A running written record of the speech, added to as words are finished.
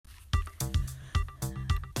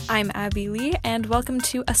I'm Abby Lee, and welcome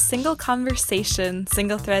to A Single Conversation,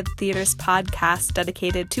 Single Thread Theater's podcast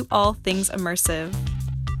dedicated to all things immersive.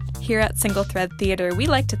 Here at Single Thread Theater, we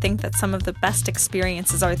like to think that some of the best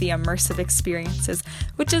experiences are the immersive experiences,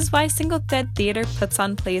 which is why Single Thread Theater puts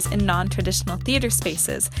on plays in non-traditional theater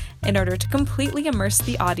spaces in order to completely immerse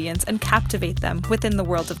the audience and captivate them within the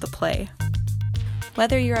world of the play.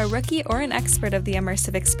 Whether you're a rookie or an expert of the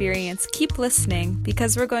immersive experience, keep listening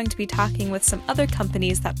because we're going to be talking with some other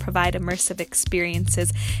companies that provide immersive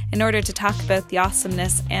experiences in order to talk about the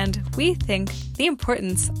awesomeness and, we think, the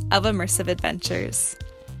importance of immersive adventures.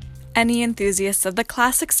 Any enthusiasts of the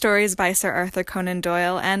classic stories by Sir Arthur Conan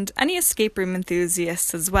Doyle and any escape room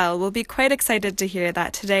enthusiasts as well will be quite excited to hear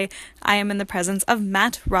that today I am in the presence of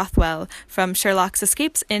Matt Rothwell from Sherlock's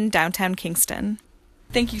Escapes in downtown Kingston.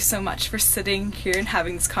 Thank you so much for sitting here and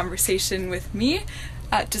having this conversation with me.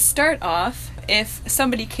 To start off, if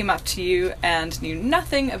somebody came up to you and knew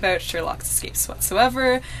nothing about Sherlock's Escapes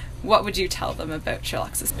whatsoever, what would you tell them about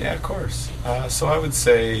Sherlock's Escapes? Yeah, of course. So I would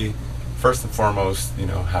say, first and foremost,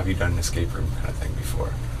 have you done an escape room kind of thing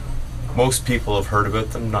before? Most people have heard about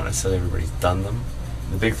them, not necessarily everybody's done them.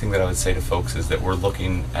 The big thing that I would say to folks is that we're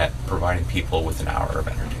looking at providing people with an hour of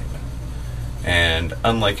entertainment. And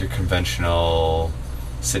unlike your conventional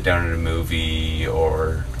sit down at a movie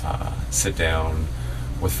or sit down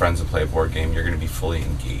with friends and play a board game, you're going to be fully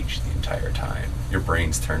engaged the entire time. Your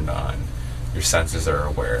brain's turned on, your senses are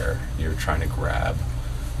aware, you're trying to grab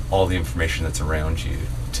all the information that's around you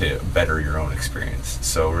to better your own experience.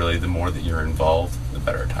 So really, the more that you're involved, the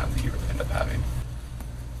better time that you really end up having.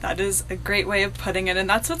 That is a great way of putting it, and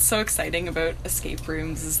that's what's so exciting about escape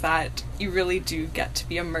rooms, is that you really do get to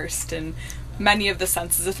be immersed in many of the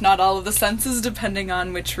senses, if not all of the senses, depending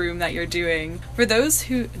on which room that you're doing. For those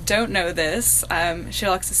who don't know this,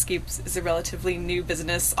 Sherlock's Escapes is a relatively new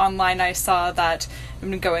business. Online I saw that it's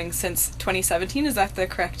been going since 2017, is that the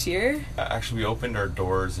correct year? Actually, we opened our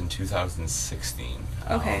doors in 2016.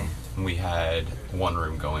 Okay. We had one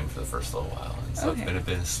room going for the first little while, and so Okay. it's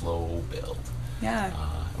been a slow build. Yeah.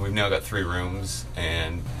 We've now got 3 rooms,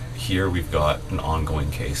 and here we've got an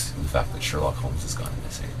ongoing case, the fact that Sherlock Holmes has gone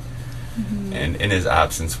missing. Mm-hmm. And in his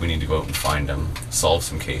absence, we need to go out and find him, solve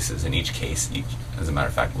some cases, and each case, as a matter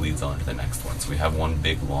of fact, leads on to the next one. So we have one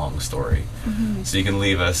big, long story. Mm-hmm. So you can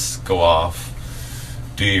leave us, go off,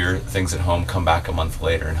 do your things at home, come back a month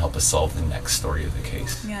later, and help us solve the next story of the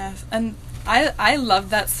case. Yes, and I love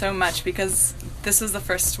that so much because this was the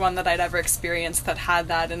first one that I'd ever experienced that had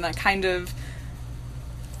that, and that kind of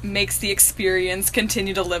makes the experience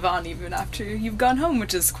continue to live on even after you've gone home,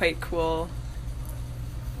 which is quite cool.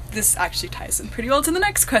 This actually ties in pretty well to the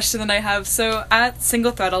next question that I have. So at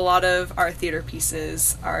Single Thread, a lot of our theater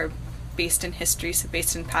pieces are based in history, so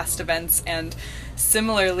based in past events, and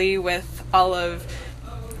similarly with all of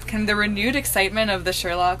kind of the renewed excitement of the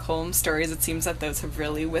Sherlock Holmes stories, it seems that those have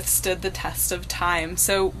really withstood the test of time.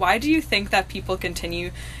 So why do you think that people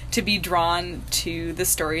continue to be drawn to the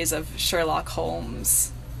stories of Sherlock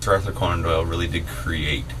Holmes? Sir Arthur Conan Doyle really did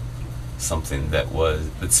create something that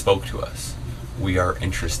spoke to us. We are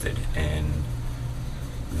interested in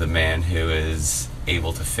the man who is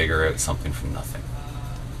able to figure out something from nothing.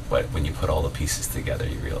 But when you put all the pieces together,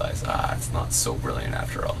 you realize, it's not so brilliant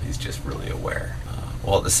after all. He's just really aware.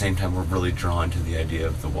 While at the same time, we're really drawn to the idea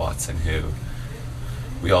of the Watson who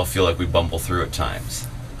we all feel like we bumble through at times.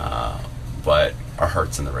 But our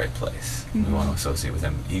heart's in the right place. Mm-hmm. We want to associate with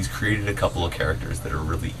him. He's created a couple of characters that are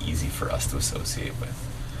really easy for us to associate with.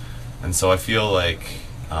 And so I feel like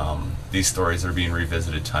these stories are being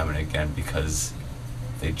revisited time and again because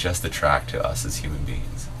they just attract to us as human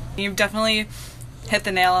beings. You've definitely hit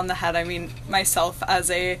the nail on the head. I mean, myself as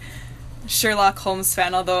a Sherlock Holmes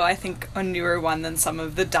fan, although I think a newer one than some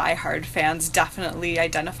of the die-hard fans, definitely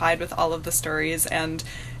identified with all of the stories, and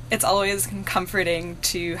it's always comforting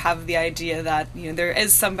to have the idea that, there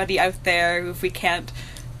is somebody out there who, if we can't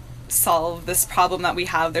solve this problem that we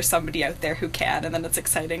have, there's somebody out there who can. And then it's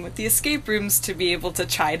exciting with the escape rooms to be able to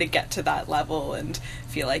try to get to that level and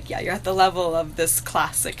feel like, you're at the level of this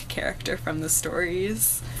classic character from the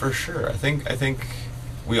stories. For sure. I think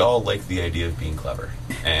we all like the idea of being clever,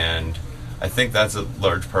 and I think that's a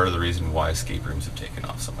large part of the reason why escape rooms have taken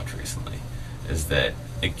off so much recently, is that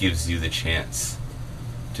it gives you the chance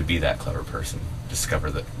to be that clever person, discover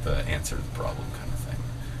the answer to the problem kind of thing.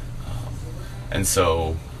 And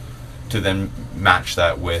so to then match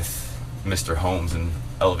that with Mr. Holmes and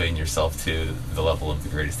elevating yourself to the level of the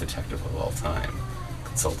greatest detective of all time,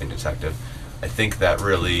 consulting detective, I think that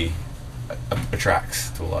really attracts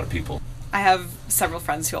to a lot of people. I have several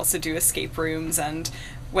friends who also do escape rooms, and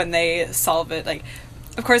when they solve it,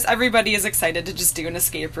 of course, everybody is excited to just do an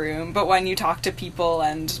escape room, but when you talk to people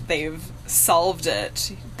and they've solved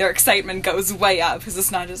it, their excitement goes way up, because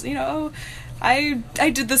it's not just, oh, I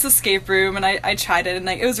did this escape room and I tried it and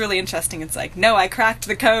it was really interesting. It's like, no, I cracked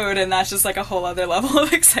the code, and that's just like a whole other level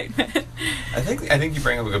of excitement. I think you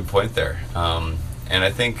bring up a good point there, and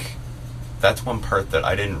I think that's one part that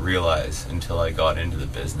I didn't realize until I got into the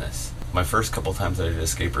business. My first couple times I did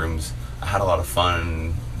escape rooms, I had a lot of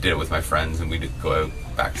fun, did it with my friends, and we'd go out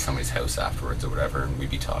back to somebody's house afterwards or whatever, and we'd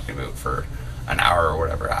be talking about for an hour or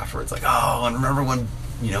whatever afterwards, like, oh, and remember when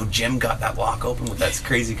Jim got that lock open with that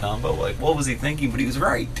crazy combo? Like, what was he thinking? But he was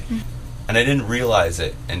right. And I didn't realize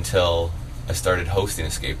it until I started hosting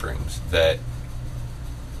escape rooms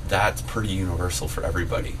that's pretty universal for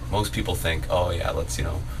everybody. Most people think, oh yeah, let's,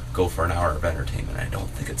 go for an hour of entertainment. I don't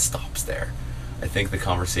think it stops there. I think the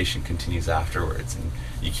conversation continues afterwards, and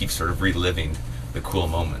you keep sort of reliving the cool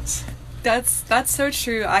moments. That's so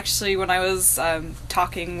true. Actually, when I was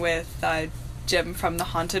talking with Jim from the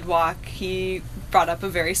Haunted Walk, he brought up a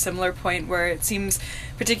very similar point where it seems,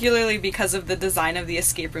 particularly because of the design of the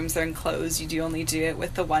escape rooms, they're enclosed, you do only do it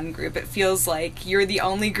with the one group. It feels like you're the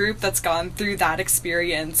only group that's gone through that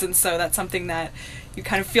experience, and so that's something that you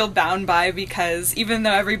kind of feel bound by, because even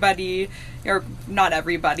though everybody, or not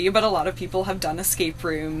everybody, but a lot of people have done escape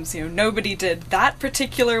rooms, nobody did that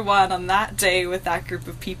particular one on that day with that group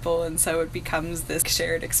of people, and so it becomes this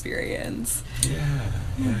shared experience. Yeah.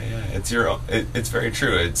 It's very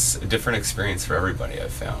true. It's a different experience for everybody,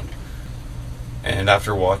 I've found. And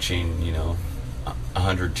after watching,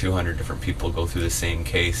 100, 200 different people go through the same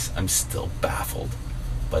case, I'm still baffled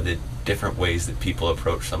by the different ways that people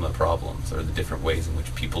approach some of the problems, or the different ways in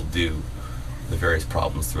which people do the various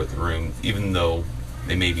problems throughout the room. Even though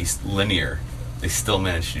they may be linear, they still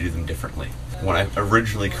manage to do them differently. When I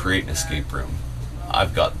originally create an escape room,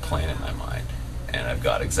 I've got the plan in my mind, and I've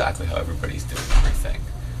got exactly how everybody's doing everything.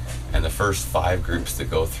 And the first 5 groups that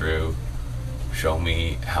go through show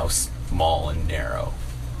me how small and narrow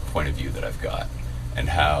point of view that I've got, and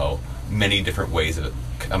how many different ways of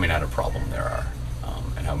coming at a problem there are,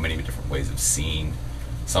 and how many different ways of seeing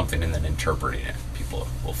something and then interpreting it people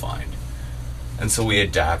will find. And so we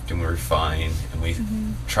adapt and we refine, and we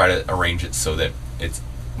try to arrange it so that it's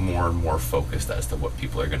more and more focused as to what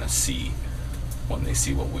people are going to see when they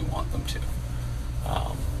see what we want them to.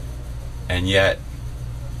 And yet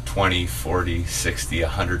 20, 40, 60,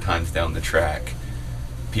 100 times down the track,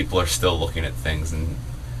 people are still looking at things, and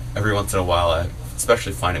every once in a while, I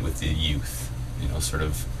especially find it with the youth, sort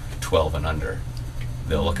of 12 and under,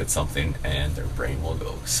 they'll look at something and their brain will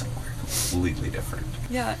go somewhere completely different.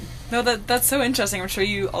 Yeah, no, that's so interesting. I'm sure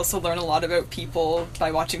you also learn a lot about people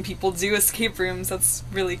by watching people do escape rooms. That's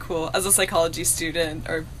really cool. As a psychology student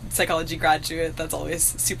or psychology graduate, that's always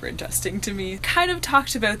super interesting to me. Kind of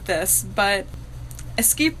talked about this, but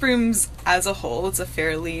escape rooms as a whole, it's a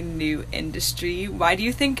fairly new industry. Why do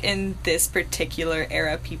you think in this particular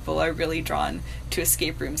era people are really drawn to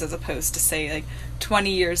escape rooms as opposed to, say, like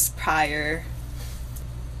 20 years prior?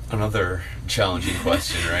 Another challenging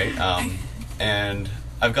question, right? And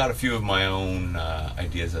I've got a few of my own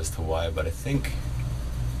ideas as to why, but I think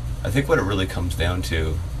what it really comes down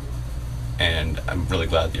to, and I'm really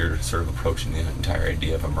glad that you're sort of approaching the entire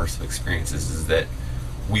idea of immersive experiences, is that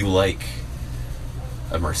we like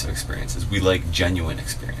immersive experiences. We like genuine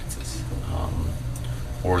experiences,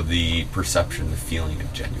 or the perception, the feeling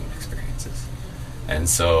of genuine experiences. And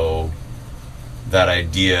so that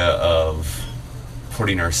idea of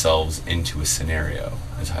putting ourselves into a scenario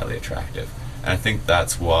is highly attractive. And I think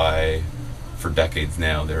that's why for decades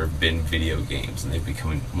now there have been video games, and they've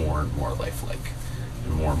become more and more lifelike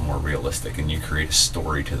and more realistic, and you create a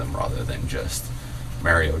story to them rather than just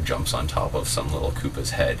Mario jumps on top of some little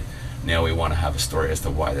Koopa's head. Now we want to have a story as to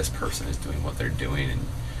why this person is doing what they're doing, and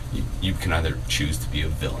you can either choose to be a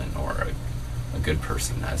villain or a good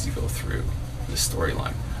person as you go through the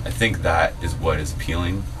storyline. I think that is what is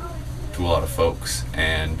appealing to a lot of folks,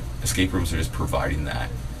 and escape rooms are just providing that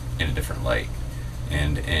in a different light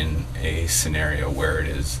and in a scenario where it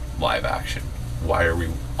is live action. Why are we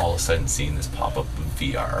all of a sudden seeing this pop up of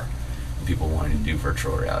VR and people wanting to do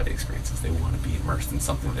virtual reality experiences? They want to be immersed in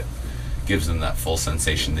something that gives them that full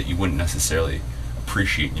sensation that you wouldn't necessarily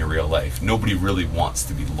appreciate in your real life. Nobody really wants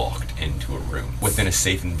to be locked into a room within a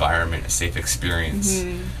safe environment, a safe experience,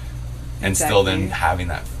 and still then having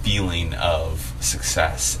that feeling of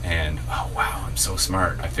success and, oh wow, I'm so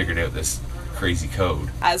smart, I figured out this crazy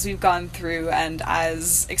code. As we've gone through and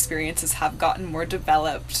as experiences have gotten more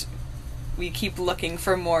developed, we keep looking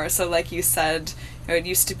for more. So like you said, it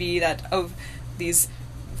used to be that, these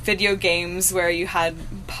video games where you had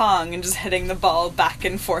Pong and just hitting the ball back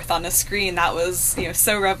and forth on a screen. That was,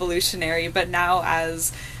 so revolutionary. But now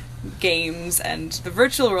as games and the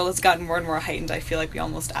virtual world has gotten more and more heightened, I feel like we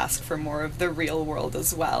almost ask for more of the real world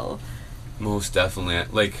as well. Most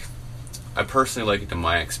definitely. I personally like it in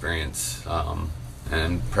my experience,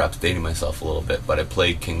 and perhaps dating myself a little bit, but I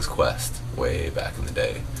played King's Quest way back in the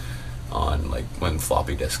day on when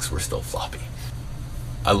floppy disks were still floppy.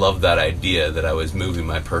 I love that idea that I was moving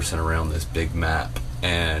my person around this big map,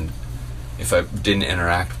 and if I didn't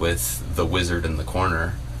interact with the wizard in the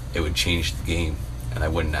corner, it would change the game, and I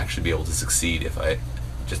wouldn't actually be able to succeed if I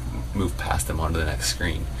just moved past him onto the next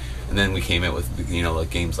screen. And then we came out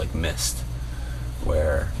with games like Myst,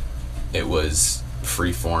 where it was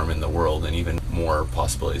free form in the world and even more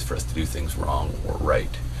possibilities for us to do things wrong or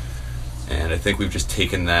right. And I think we've just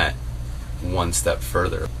taken that one step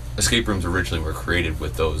further. Escape rooms originally were created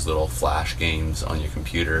with those little flash games on your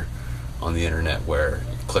computer on the internet where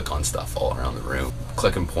you click on stuff all around the room.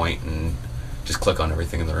 Click and point and just click on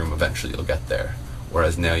everything in the room. Eventually you'll get there.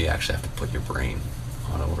 Whereas now you actually have to put your brain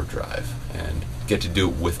on overdrive and get to do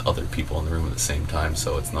it with other people in the room at the same time,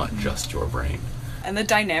 so it's not just your brain. And the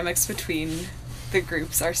dynamics between the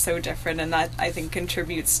groups are so different, and that I think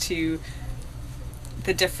contributes to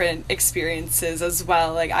the different experiences as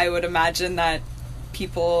well. I would imagine that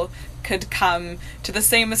people could come to the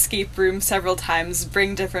same escape room several times,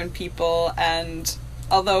 bring different people, and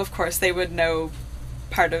although of course they would know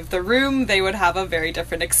part of the room, they would have a very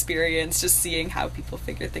different experience just seeing how people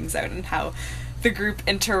figure things out and how the group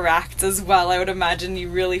interacts as well. I would imagine you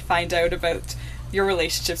really find out about your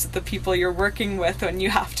relationships with the people you're working with when you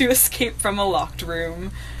have to escape from a locked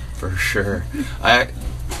room. For sure.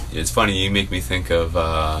 It's funny, you make me think of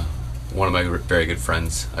one of my very good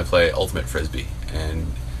friends. I play Ultimate Frisbee, and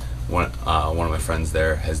one of my friends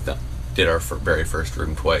there did our very first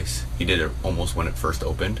room twice. He did it almost when it first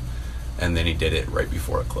opened, and then he did it right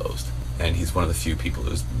before it closed. And he's one of the few people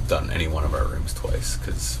who's done any one of our rooms twice,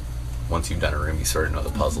 because once you've done a room, you sort of know the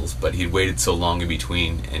puzzles. But he'd waited so long in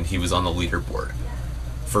between, and he was on the leaderboard.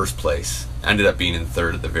 First place. Ended up being in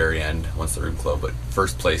third at the very end once the room closed, but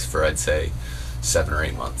first place for, I'd say, 7 or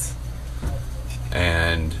 8 months.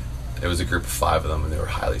 And it was a group of 5 of them, and they were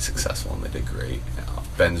highly successful, and they did great.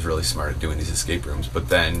 Ben's really smart at doing these escape rooms, but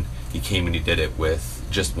then he came and he did it with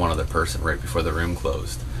just one other person right before the room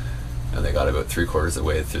closed. And they got about 3/4 of the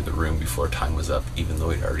way through the room before time was up, even though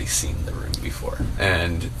he'd already seen the room before.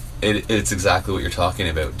 And it's exactly what you're talking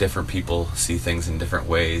about. Different people see things in different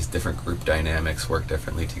ways, different group dynamics work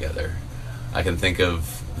differently together. I can think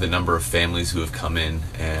of the number of families who have come in,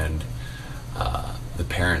 and the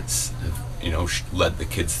parents have, led the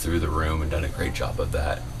kids through the room and done a great job of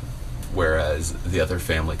that. Whereas the other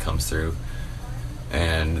family comes through,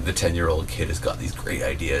 and the 10-year-old kid has got these great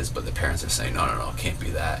ideas, but the parents are saying, no, it can't be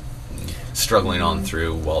that. Struggling on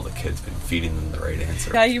through while the kid's been feeding them the right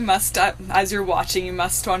answer. Yeah, you must, as you're watching, you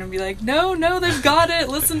must want to be like, no, they've got it,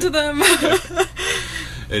 listen to them.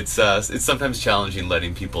 It's sometimes challenging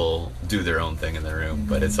letting people do their own thing in the room,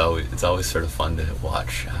 but it's always sort of fun to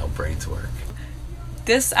watch how brains work.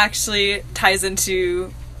 This actually ties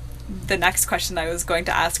into the next question I was going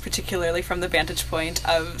to ask, particularly from the vantage point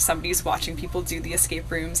of somebody who's watching people do the escape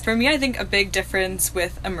rooms. For me, I think a big difference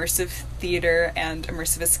with immersive theater and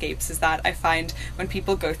immersive escapes is that I find when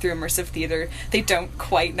people go through immersive theater, they don't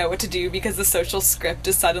quite know what to do because the social script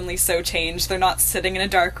is suddenly so changed. They're not sitting in a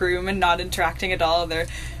dark room and not interacting at all. They're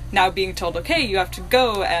now being told, okay, you have to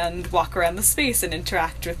go and walk around the space and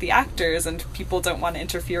interact with the actors, and people don't want to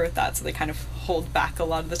interfere with that, so they kind of hold back a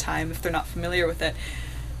lot of the time if they're not familiar with it.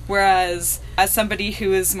 Whereas, as somebody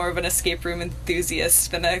who is more of an escape room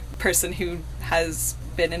enthusiast than a person who has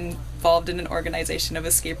been involved in an organization of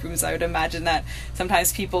escape rooms, I would imagine that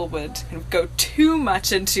sometimes people would kind of go too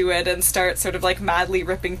much into it and start sort of madly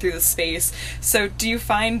ripping through the space. So do you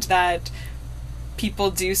find that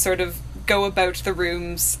people do sort of go about the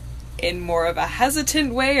rooms in more of a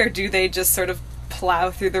hesitant way, or do they just sort of plow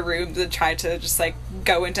through the rooms and try to just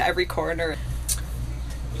go into every corner?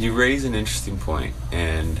 You raise an interesting point,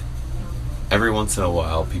 and every once in a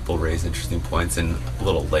while people raise interesting points and a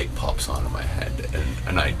little light pops on in my head and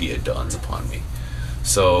an idea dawns upon me.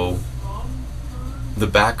 So the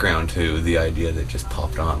background to the idea that just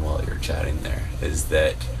popped on while you were chatting there is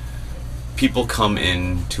that people come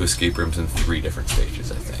into escape rooms in 3 different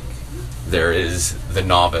stages, I think. There is the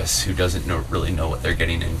novice who doesn't really know what they're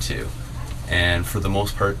getting into, and for the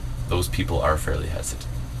most part those people are fairly hesitant.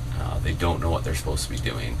 They don't know what they're supposed to be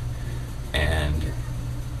doing, and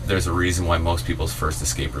there's a reason why most people's first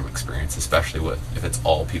escape room experience, especially if it's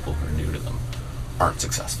all people who are new to them, aren't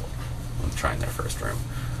successful when trying their first room.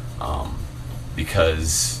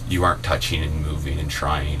 because you aren't touching and moving and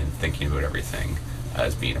trying and thinking about everything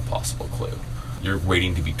as being a possible clue. You're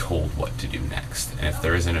waiting to be told what to do next. And if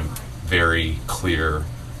there isn't a very clear,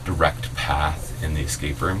 direct path in the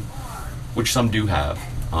escape room, which some do have,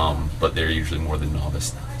 but they're usually more the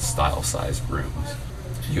novice style sized rooms,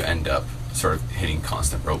 you end up sort of hitting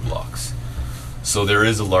constant roadblocks. So there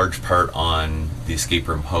is a large part on the escape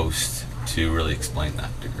room host to really explain that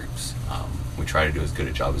to groups. We try to do as good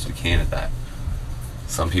a job as we can at that.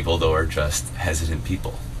 Some people, though, are just hesitant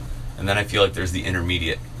people. And then I feel like there's the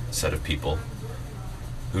intermediate set of people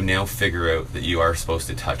who now figure out that you are supposed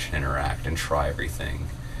to touch and interact and try everything,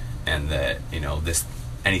 and that, this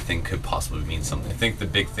anything could possibly mean something. I think the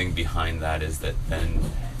big thing behind that is that then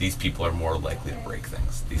these people are more likely to break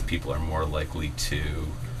things. These people are more likely to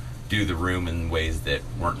do the room in ways that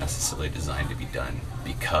weren't necessarily designed to be done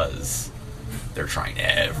because they're trying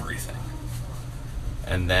everything.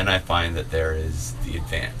 And then I find that there is the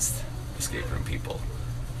advanced escape room people.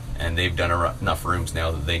 And they've done enough rooms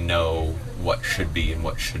now that they know what should be and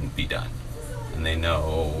what shouldn't be done. And they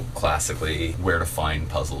know classically where to find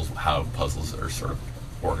puzzles, how puzzles are sort of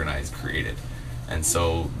organized, created. And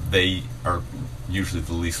so they are usually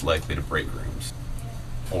the least likely to break rooms.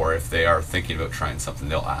 Or if they are thinking about trying something,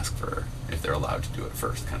 they'll ask for if they're allowed to do it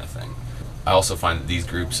first, kind of thing. I also find that these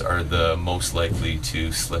groups are the most likely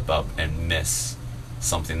to slip up and miss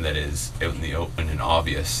something that is out in the open and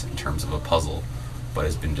obvious in terms of a puzzle, but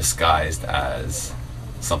has been disguised as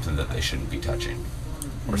something that they shouldn't be touching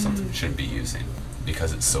or something they shouldn't be using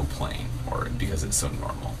because it's so plain or because it's so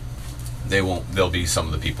normal. There'll be some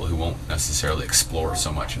of the people who won't necessarily explore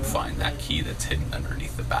so much and find that key that's hidden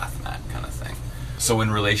underneath the bath mat, kind of thing. So in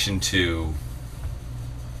relation to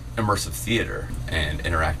immersive theater and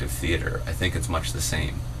interactive theater, I think it's much the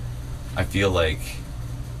same. I feel like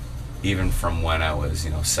even from when I was,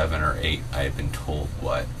 7 or 8, I had been told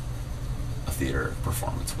what a theater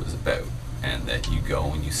performance was about, and that you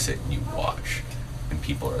go and you sit and you watch, and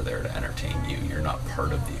people are there to entertain you. You're not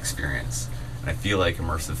part of the experience. And I feel like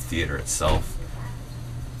immersive theater itself,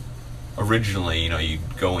 originally,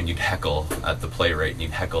 you'd go and you'd heckle at the playwright and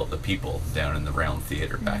you'd heckle at the people down in the round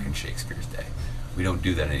theater back in Shakespeare's day. We don't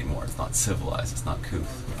do that anymore. It's not civilized, it's not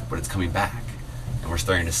couth, but it's coming back. And we're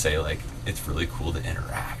starting to say, it's really cool to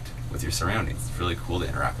interact with your surroundings. It's really cool to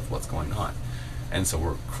interact with what's going on. And so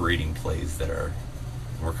we're creating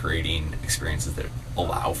we're creating experiences that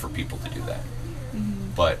allow for people to do that.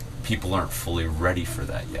 Mm-hmm. But people aren't fully ready for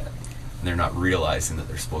that yet. And they're not realizing that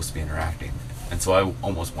they're supposed to be interacting. And so I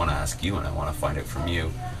almost want to ask you, and I want to find out from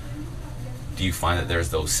you, do you find that there's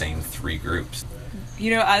those same 3 groups?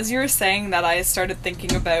 As you were saying that, I started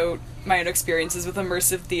thinking about my own experiences with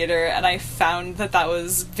immersive theater, and I found that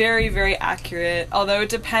was very, very accurate, although it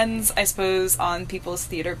depends, I suppose, on people's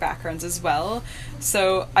theater backgrounds as well.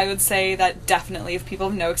 So I would say that definitely if people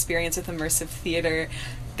have no experience with immersive theater,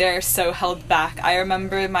 they're so held back. I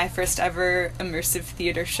remember my first ever immersive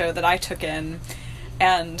theater show that I took in,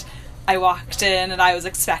 and I walked in and I was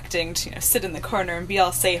expecting to sit in the corner and be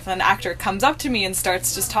all safe, and an actor comes up to me and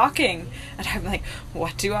starts just talking, and I'm like,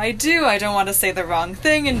 what do? I don't want to say the wrong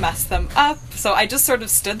thing and mess them up. So I just sort of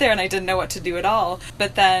stood there and I didn't know what to do at all.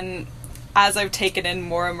 But then as I've taken in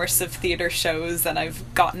more immersive theater shows, and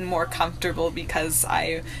I've gotten more comfortable because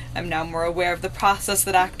I am now more aware of the process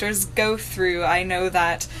that actors go through. I know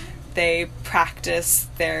that they practice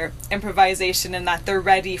their improvisation and that they're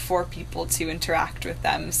ready for people to interact with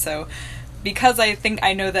them. So because I think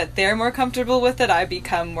I know that they're more comfortable with it, I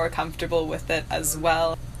become more comfortable with it as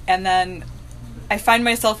well. And then I find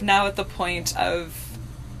myself now at the point of,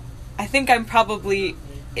 I think I'm probably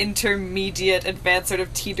intermediate, advanced, sort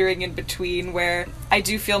of teetering in between, where I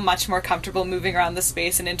do feel much more comfortable moving around the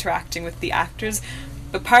space and interacting with the actors.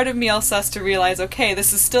 But part of me also has to realize, okay,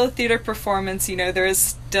 this is still a theater performance, there is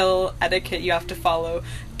still etiquette you have to follow.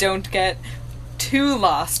 Don't get too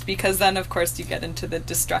lost, because then, of course, you get into the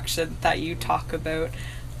destruction that you talk about.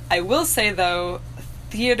 I will say, though,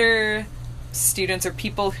 theater students or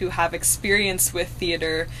people who have experience with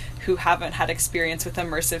theater, who haven't had experience with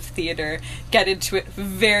immersive theater, get into it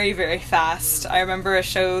very, very fast. I remember a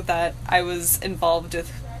show that I was involved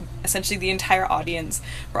with. Essentially the entire audience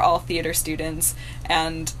were all theater students,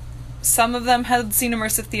 and some of them had seen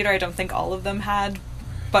immersive theater. I don't think all of them had,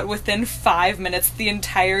 but within 5 minutes the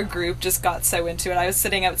entire group just got so into it. I was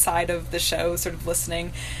sitting outside of the show sort of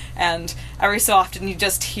listening, and every so often you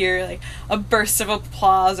just hear a burst of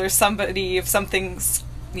applause, or if something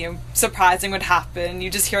surprising would happen,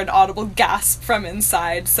 you just hear an audible gasp from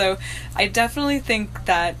inside. So I definitely think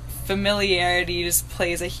that familiarity just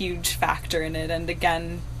plays a huge factor in it. And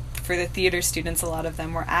again, for the theater students, a lot of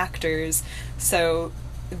them were actors, so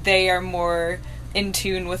they are more in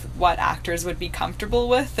tune with what actors would be comfortable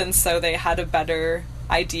with, and so they had a better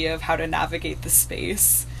idea of how to navigate the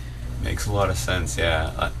space. Makes a lot of sense,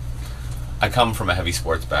 yeah. I come from a heavy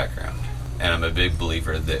sports background, and I'm a big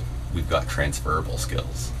believer that we've got transferable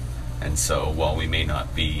skills. And so while we may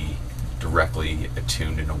not be directly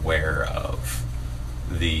attuned and aware of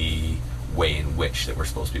the way in which that we're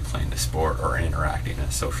supposed to be playing the sport or interacting in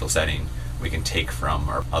a social setting, we can take from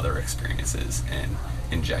our other experiences and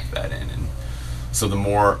inject that in. And so the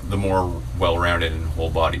more well-rounded and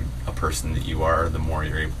whole-bodied a person that you are, the more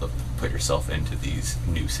you're able to put yourself into these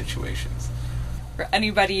new situations. For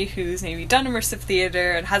anybody who's maybe done immersive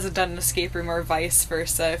theater and hasn't done an escape room or vice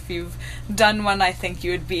versa, if you've done one, I think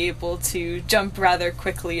you would be able to jump rather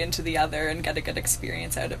quickly into the other and get a good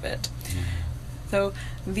experience out of it. So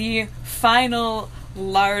the final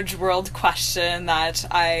large world question that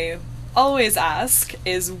I always ask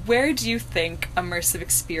is, where do you think immersive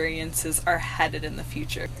experiences are headed in the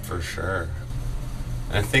future? For sure.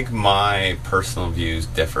 I think my personal views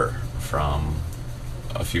differ from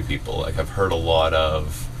a few people. Like, I've heard a lot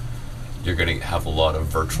of, you're going to have a lot of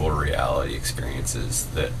virtual reality experiences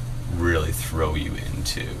that really throw you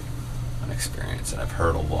into an experience. And I've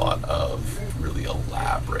heard a lot of really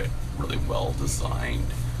elaborate, really well-designed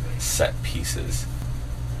set pieces.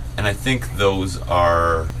 And I think those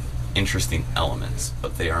are interesting elements,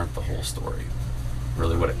 but they aren't the whole story.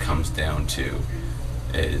 Really what it comes down to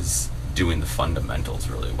is doing the fundamentals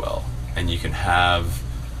really well. And you can have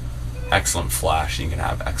excellent flash, you can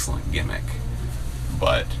have excellent gimmick,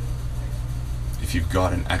 but if you've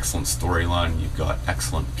got an excellent storyline, you've got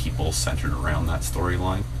excellent people centered around that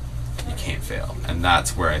storyline, you can't fail. And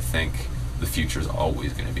that's where I think the future is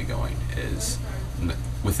always going to be going, is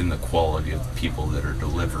within the quality of the people that are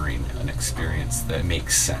delivering an experience that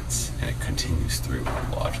makes sense and it continues through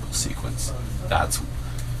a logical sequence. That's,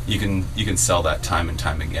 you can sell that time and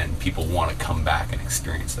time again. People want to come back and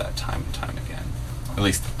experience that time and time again. At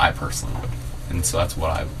least I personally would. And so that's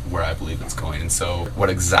where I believe it's going. And so what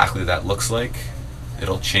exactly that looks like,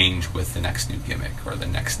 it'll change with the next new gimmick or the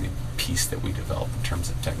next new piece that we develop in terms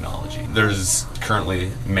of technology. There's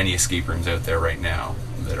currently many escape rooms out there right now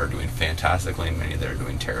that are doing fantastically and many that are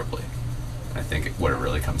doing terribly. And I think what it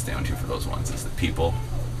really comes down to for those ones is the people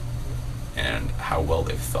and how well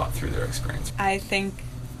they've thought through their experience. I think,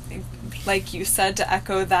 like you said, to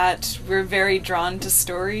echo that, we're very drawn to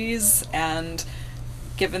stories, and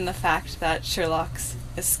given the fact that Sherlock's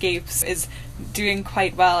Escapes is doing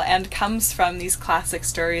quite well and comes from these classic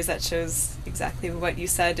stories, that shows exactly what you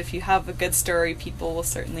said. If you have a good story, people will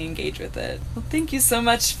certainly engage with it. Well, thank you so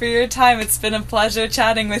much for your time. It's been a pleasure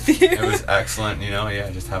chatting with you. It was excellent,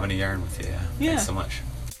 just having a yarn with you. Yeah. Thanks so much.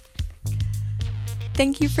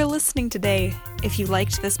 Thank you for listening today. If you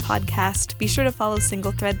liked this podcast, be sure to follow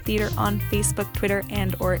Single Thread Theater on Facebook, Twitter,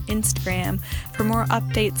 and or Instagram for more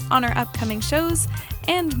updates on our upcoming shows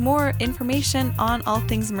and more information on all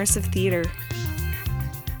things immersive theater.